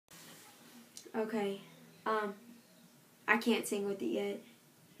Okay. I can't sing with it yet,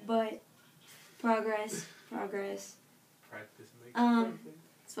 but progress. Practice makes perfect.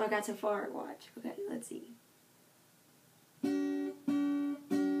 So I got so far. Watch. Okay, let's see.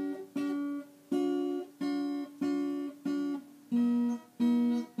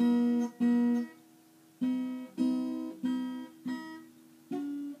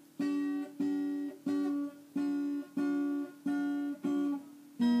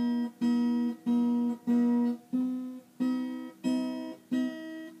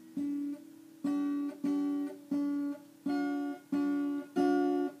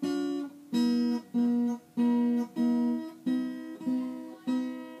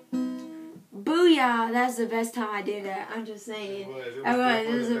 Booyah! That's the best time I did that. I'm just saying. It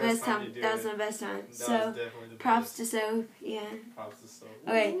was the best time. That was the best time. So, props to Soph. Yeah. Props to Soph.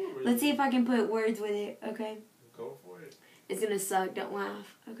 Okay, let's see if I can put words with it. Okay. Go for it. It's gonna suck. Don't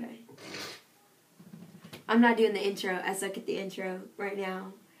laugh. Okay. I'm not doing the intro. I suck at the intro right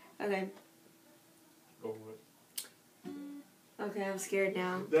now. Okay. Go for it. Okay, I'm scared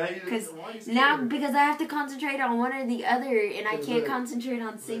now. Because because I have to concentrate on one or the other, and I can't concentrate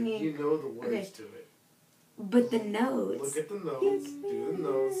on singing. You know the words to it. But the notes. Look at the notes. Do the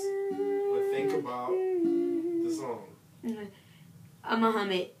notes. But think about the song. I'ma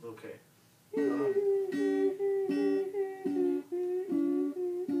hum it. Okay.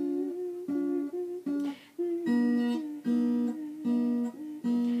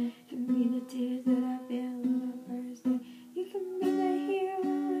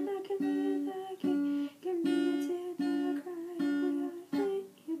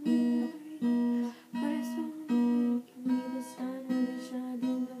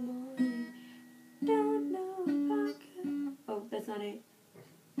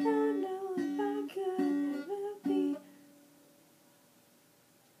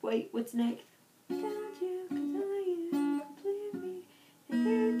 Wait, what's next?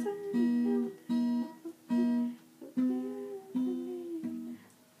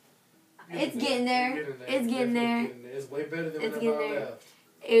 It's getting there. It's getting there. It's way better than whenever I left.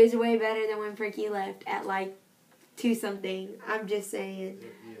 It was way better than when Frankie left at like 2 something. I'm just saying.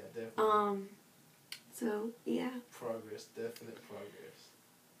 Yeah, definitely. So yeah. Progress, definite progress.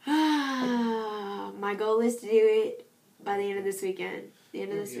 My goal is to do it by the end of this weekend. The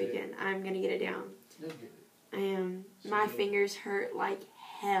end of this weekend, I'm gonna get it down. You'll get it. I am. My fingers hurt like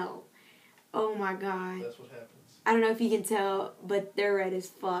hell. Oh my god. That's what happens. I don't know if you can tell, but they're red as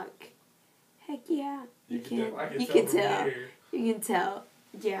fuck. Heck yeah. You can. You can tell. You can tell.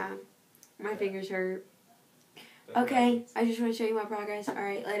 Yeah. My fingers hurt. Okay. I just want to show you my progress.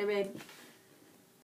 Alright, later, babe.